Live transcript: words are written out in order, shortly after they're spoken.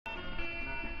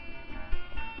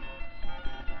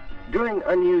During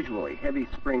unusually heavy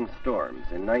spring storms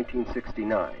in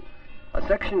 1969, a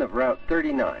section of Route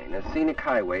 39, a scenic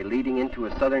highway leading into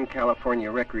a Southern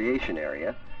California recreation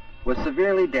area, was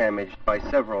severely damaged by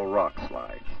several rock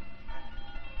slides.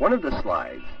 One of the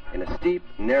slides, in a steep,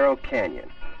 narrow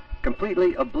canyon,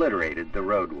 completely obliterated the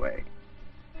roadway.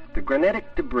 The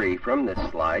granitic debris from this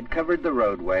slide covered the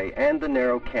roadway and the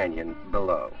narrow canyon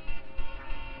below.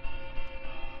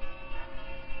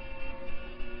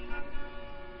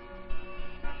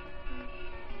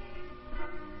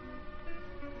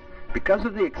 Because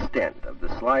of the extent of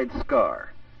the slide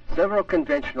scar, several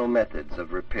conventional methods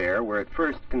of repair were at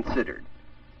first considered.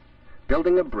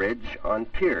 Building a bridge on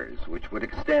piers which would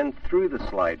extend through the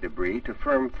slide debris to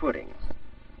firm footings.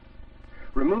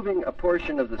 Removing a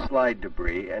portion of the slide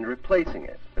debris and replacing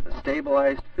it with a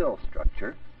stabilized fill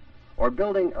structure, or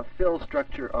building a fill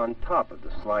structure on top of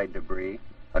the slide debris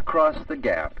across the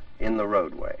gap in the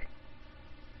roadway.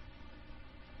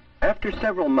 After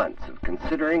several months of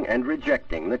considering and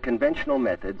rejecting the conventional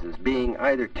methods as being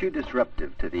either too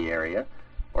disruptive to the area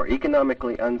or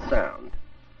economically unsound,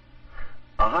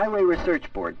 a Highway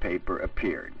Research Board paper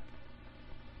appeared.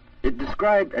 It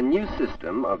described a new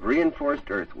system of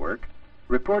reinforced earthwork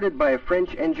reported by a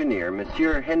French engineer,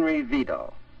 Monsieur Henri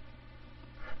Vidal.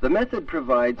 The method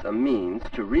provides a means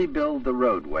to rebuild the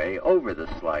roadway over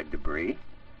the slide debris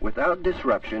without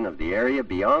disruption of the area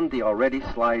beyond the already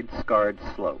slide-scarred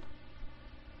slope.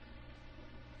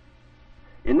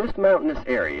 In this mountainous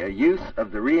area, use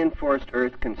of the reinforced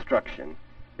earth construction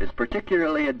is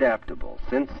particularly adaptable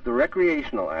since the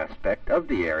recreational aspect of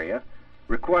the area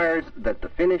requires that the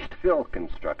finished fill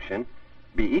construction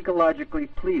be ecologically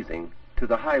pleasing to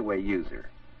the highway user.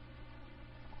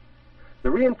 The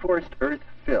reinforced earth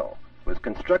fill was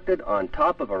constructed on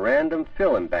top of a random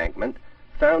fill embankment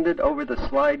founded over the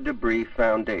slide debris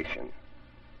foundation.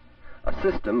 A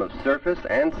system of surface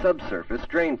and subsurface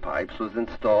drain pipes was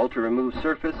installed to remove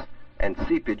surface and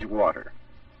seepage water.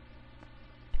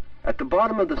 At the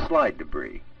bottom of the slide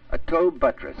debris, a tow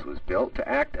buttress was built to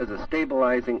act as a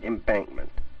stabilizing embankment.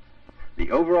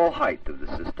 The overall height of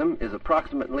the system is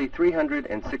approximately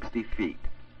 360 feet.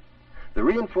 The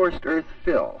reinforced earth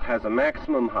fill has a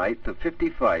maximum height of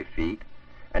 55 feet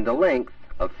and a length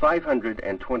of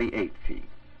 528 feet.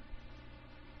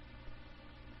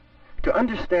 To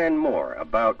understand more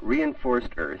about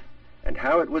reinforced earth and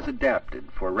how it was adapted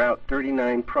for Route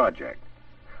 39 project,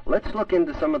 let's look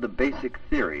into some of the basic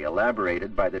theory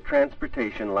elaborated by the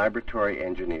transportation laboratory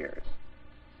engineers.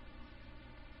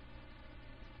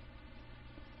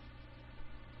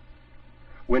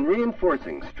 When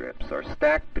reinforcing strips are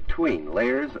stacked between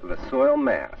layers of a soil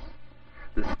mass,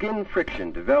 the skin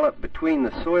friction developed between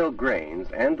the soil grains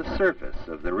and the surface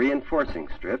of the reinforcing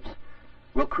strips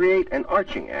will create an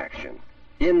arching action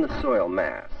in the soil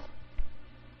mass.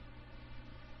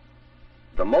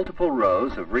 The multiple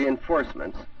rows of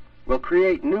reinforcements will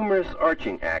create numerous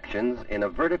arching actions in a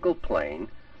vertical plane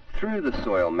through the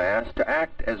soil mass to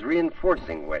act as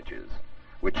reinforcing wedges,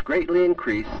 which greatly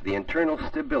increase the internal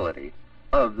stability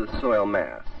of the soil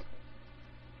mass.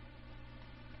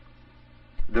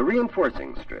 The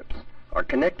reinforcing strips are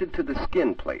connected to the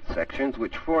skin plate sections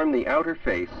which form the outer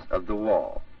face of the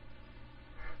wall.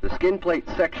 The skin plate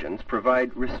sections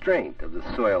provide restraint of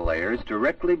the soil layers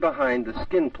directly behind the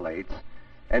skin plates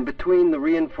and between the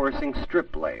reinforcing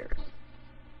strip layers.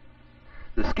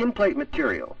 The skin plate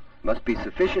material must be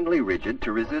sufficiently rigid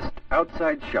to resist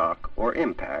outside shock or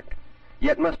impact,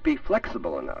 yet must be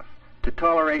flexible enough to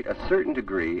tolerate a certain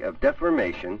degree of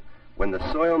deformation when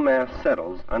the soil mass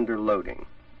settles under loading.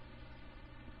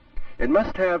 It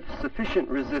must have sufficient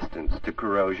resistance to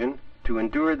corrosion to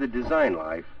endure the design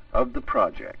life of the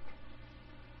project.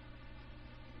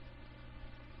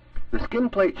 The skin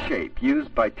plate shape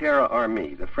used by Terra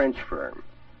Armée, the French firm,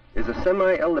 is a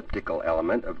semi-elliptical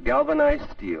element of galvanized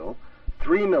steel,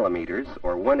 3 millimeters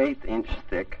or 1/8 inch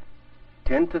thick,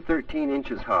 10 to 13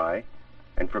 inches high,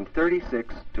 and from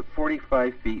 36 to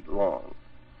 45 feet long.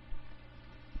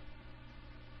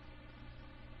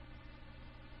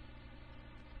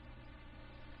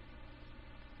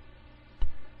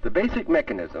 The basic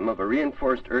mechanism of a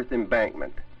reinforced earth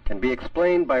embankment can be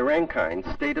explained by Rankine's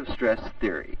state of stress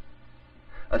theory.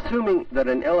 Assuming that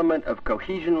an element of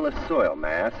cohesionless soil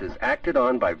mass is acted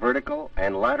on by vertical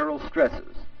and lateral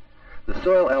stresses, the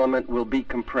soil element will be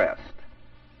compressed.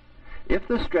 If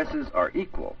the stresses are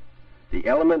equal, the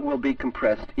element will be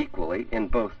compressed equally in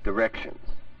both directions.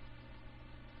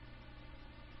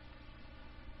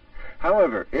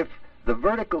 However, if the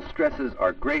vertical stresses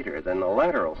are greater than the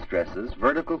lateral stresses,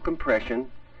 vertical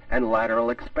compression and lateral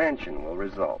expansion will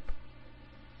result.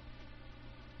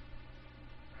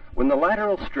 When the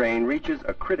lateral strain reaches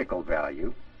a critical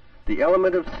value, the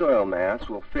element of soil mass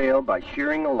will fail by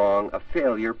shearing along a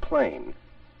failure plane.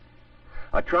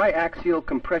 A triaxial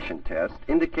compression test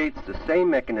indicates the same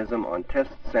mechanism on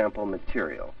test sample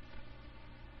material.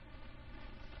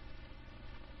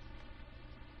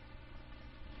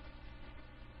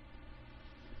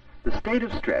 The state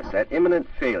of stress at imminent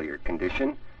failure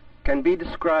condition can be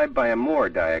described by a Moore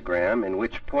diagram in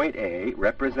which point A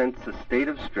represents the state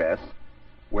of stress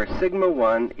where sigma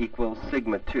 1 equals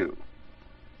sigma 2.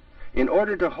 In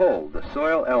order to hold the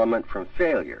soil element from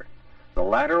failure, the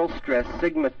lateral stress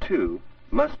sigma 2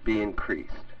 must be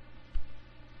increased.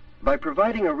 By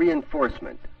providing a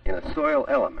reinforcement in a soil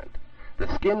element,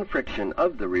 the skin friction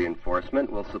of the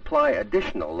reinforcement will supply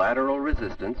additional lateral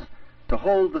resistance to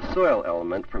hold the soil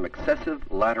element from excessive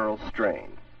lateral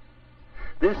strain.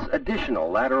 This additional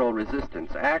lateral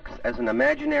resistance acts as an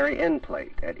imaginary end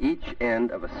plate at each end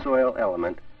of a soil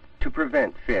element to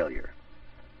prevent failure.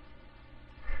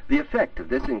 The effect of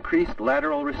this increased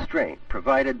lateral restraint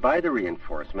provided by the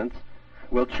reinforcements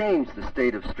will change the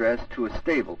state of stress to a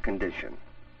stable condition,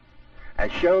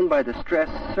 as shown by the stress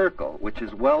circle, which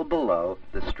is well below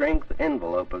the strength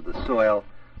envelope of the soil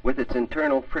with its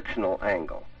internal frictional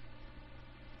angle.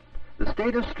 The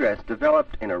state of stress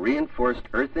developed in a reinforced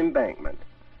earth embankment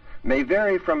may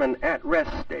vary from an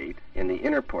at-rest state in the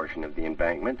inner portion of the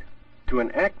embankment to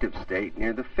an active state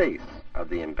near the face of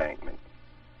the embankment.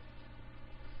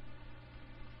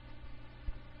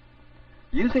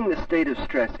 Using the state of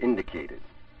stress indicated,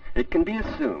 it can be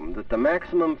assumed that the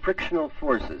maximum frictional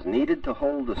forces needed to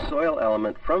hold the soil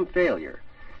element from failure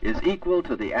is equal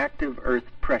to the active earth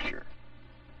pressure.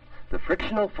 The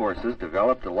frictional forces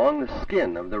developed along the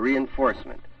skin of the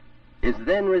reinforcement is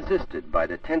then resisted by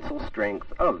the tensile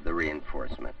strength of the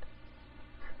reinforcement.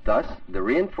 Thus, the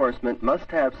reinforcement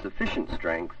must have sufficient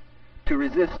strength to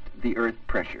resist the earth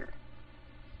pressure.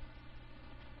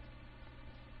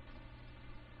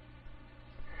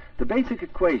 The basic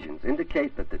equations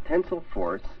indicate that the tensile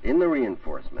force in the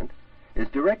reinforcement is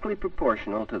directly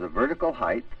proportional to the vertical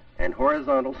height and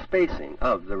horizontal spacing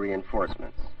of the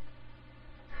reinforcements.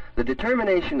 The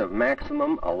determination of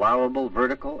maximum allowable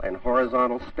vertical and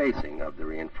horizontal spacing of the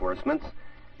reinforcements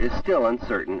is still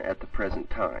uncertain at the present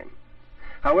time.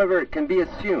 However, it can be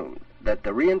assumed that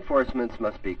the reinforcements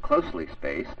must be closely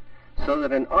spaced so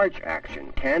that an arch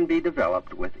action can be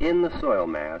developed within the soil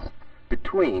mass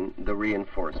between the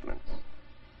reinforcements.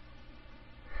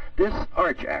 This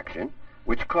arch action,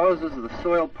 which causes the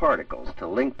soil particles to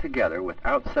link together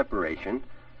without separation,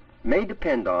 may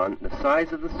depend on the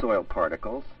size of the soil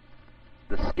particles,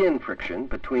 the skin friction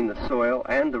between the soil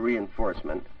and the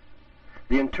reinforcement,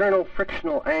 the internal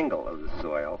frictional angle of the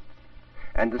soil,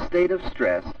 and the state of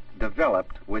stress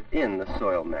developed within the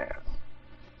soil mass.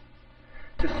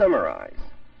 To summarize,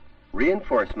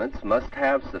 reinforcements must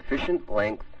have sufficient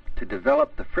length to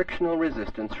develop the frictional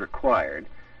resistance required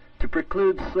to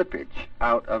preclude slippage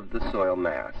out of the soil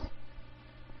mass.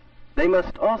 They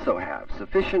must also have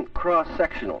sufficient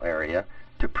cross-sectional area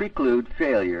to preclude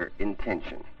failure in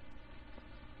tension.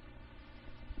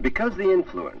 Because the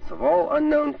influence of all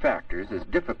unknown factors is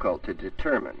difficult to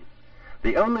determine,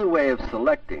 the only way of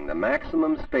selecting the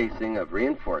maximum spacing of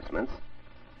reinforcements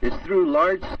is through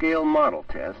large-scale model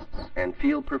tests and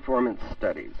field performance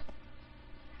studies.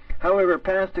 However,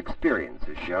 past experience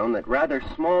has shown that rather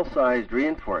small-sized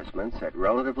reinforcements at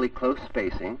relatively close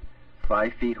spacing,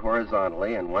 5 feet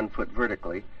horizontally and 1 foot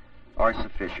vertically, are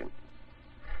sufficient.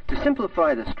 To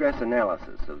simplify the stress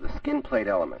analysis of the skin plate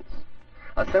elements,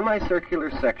 a semicircular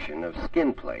section of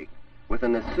skin plate with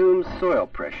an assumed soil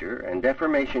pressure and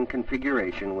deformation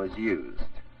configuration was used.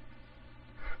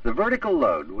 The vertical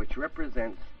load, which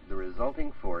represents the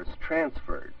resulting force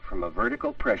transferred from a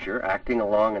vertical pressure acting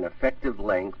along an effective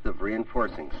length of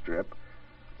reinforcing strip,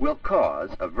 will cause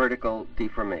a vertical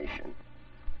deformation.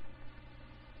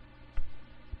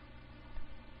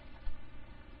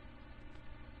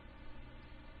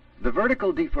 The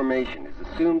vertical deformation is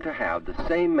assumed to have the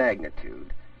same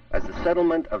magnitude as the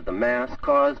settlement of the mass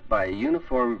caused by a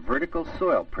uniform vertical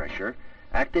soil pressure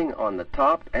acting on the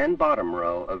top and bottom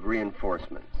row of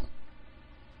reinforcements.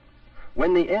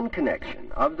 When the end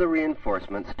connection of the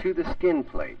reinforcements to the skin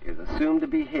plate is assumed to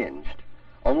be hinged,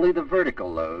 only the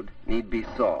vertical load need be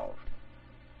solved.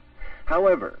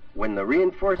 However, when the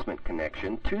reinforcement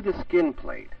connection to the skin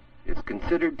plate is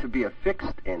considered to be a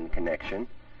fixed end connection,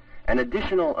 an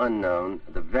additional unknown,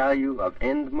 the value of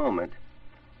end moment,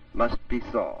 must be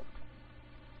solved.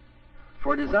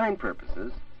 For design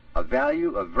purposes, a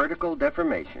value of vertical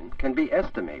deformation can be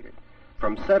estimated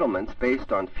from settlements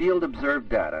based on field observed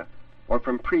data or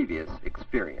from previous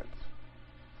experience.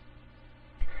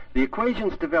 The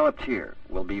equations developed here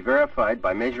will be verified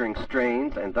by measuring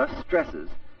strains and thus stresses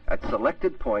at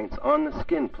selected points on the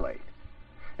skin plate,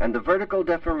 and the vertical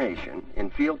deformation in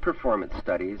field performance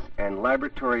studies and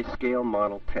laboratory scale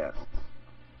model tests.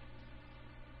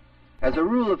 As a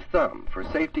rule of thumb for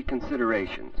safety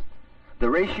considerations, the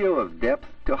ratio of depth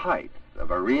to height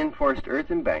of a reinforced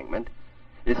earth embankment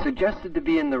is suggested to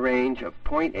be in the range of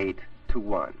 0.8 to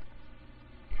 1.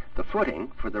 The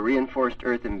footing for the reinforced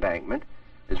earth embankment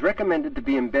is recommended to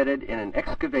be embedded in an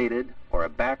excavated or a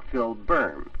backfilled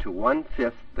berm to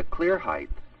 1/5 the clear height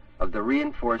of the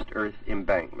reinforced earth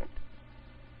embankment.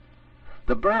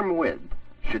 The berm width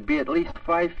should be at least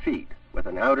 5 feet with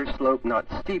an outer slope not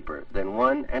steeper than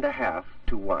 1.5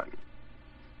 to 1.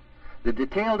 The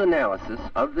detailed analysis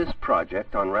of this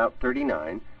project on Route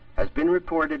 39 has been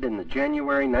reported in the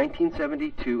January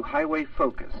 1972 Highway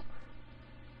Focus.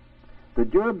 The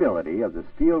durability of the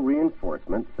steel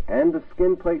reinforcements and the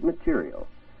skin plate material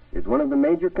is one of the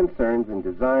major concerns in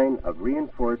design of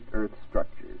reinforced earth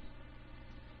structures.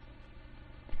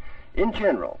 In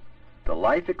general, the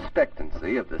life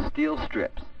expectancy of the steel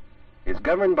strips is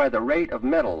governed by the rate of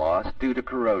metal loss due to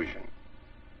corrosion.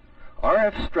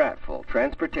 R.F. Stratful,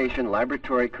 Transportation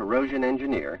Laboratory Corrosion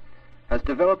Engineer, has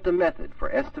developed a method for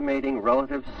estimating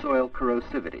relative soil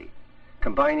corrosivity,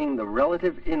 combining the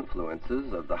relative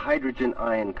influences of the hydrogen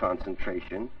ion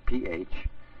concentration, pH,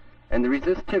 and the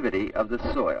resistivity of the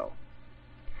soil.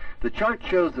 The chart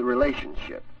shows the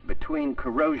relationship between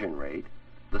corrosion rate,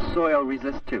 the soil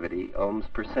resistivity, ohms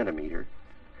per centimeter,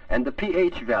 and the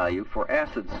pH value for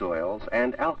acid soils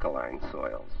and alkaline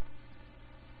soils.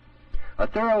 A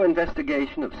thorough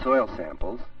investigation of soil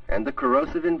samples and the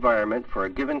corrosive environment for a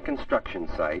given construction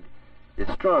site is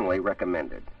strongly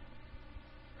recommended.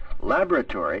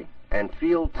 Laboratory and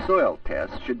field soil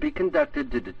tests should be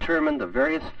conducted to determine the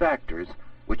various factors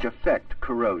which affect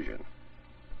corrosion.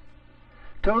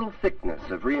 Total thickness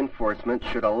of reinforcement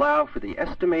should allow for the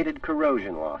estimated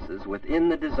corrosion losses within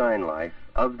the design life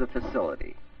of the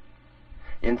facility.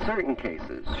 In certain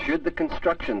cases, should the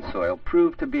construction soil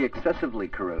prove to be excessively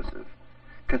corrosive,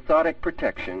 cathodic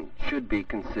protection should be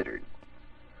considered.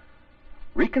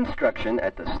 Reconstruction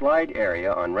at the slide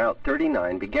area on Route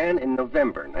 39 began in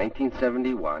November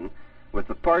 1971 with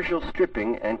the partial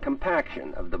stripping and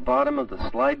compaction of the bottom of the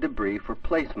slide debris for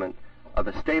placement of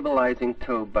a stabilizing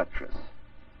toe buttress.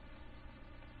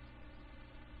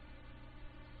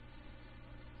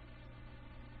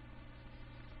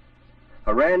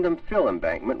 A random fill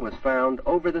embankment was found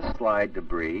over the slide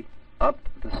debris up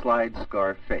the slide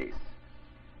scar face.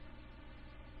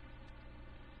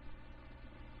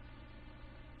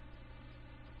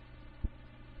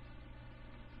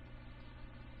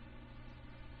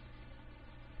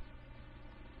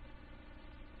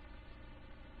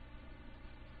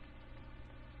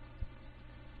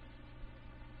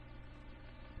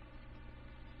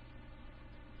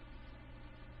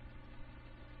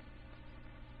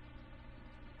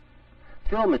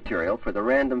 Fill material for the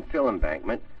random fill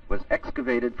embankment was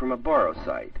excavated from a borrow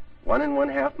site,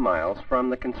 1½ miles from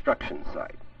the construction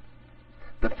site.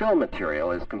 The fill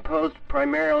material is composed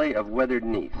primarily of weathered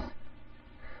gneiss.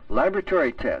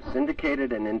 Laboratory tests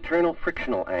indicated an internal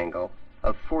frictional angle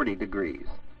of 40 degrees.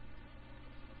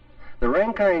 The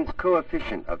Rankine's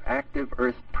coefficient of active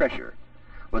earth pressure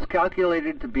was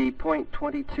calculated to be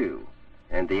 0.22,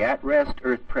 and the at-rest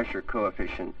earth pressure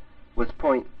coefficient was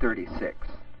 0.36.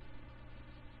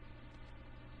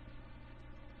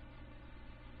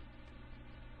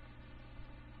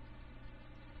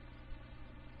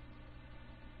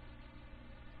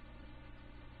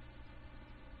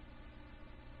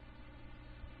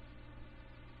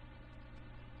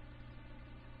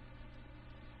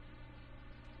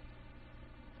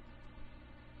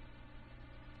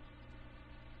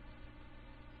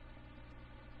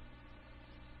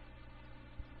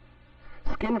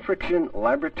 Skin friction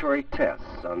laboratory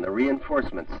tests on the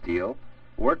reinforcement steel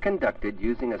were conducted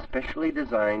using a specially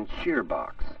designed shear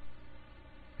box.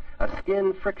 A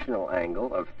skin frictional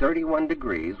angle of 31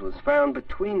 degrees was found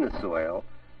between the soil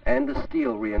and the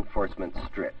steel reinforcement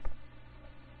strip.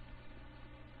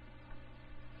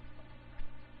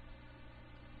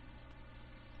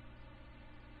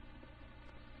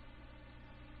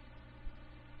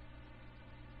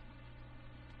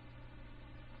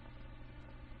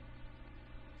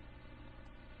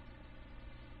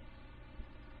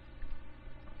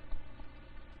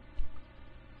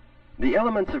 The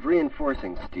elements of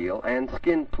reinforcing steel and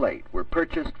skin plate were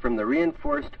purchased from the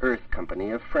Reinforced Earth Company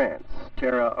of France,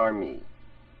 Terra Armée.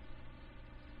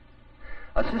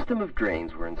 A system of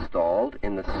drains were installed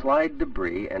in the slide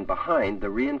debris and behind the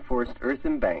reinforced earth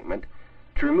embankment,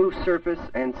 to remove surface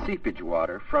and seepage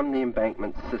water from the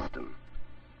embankment system.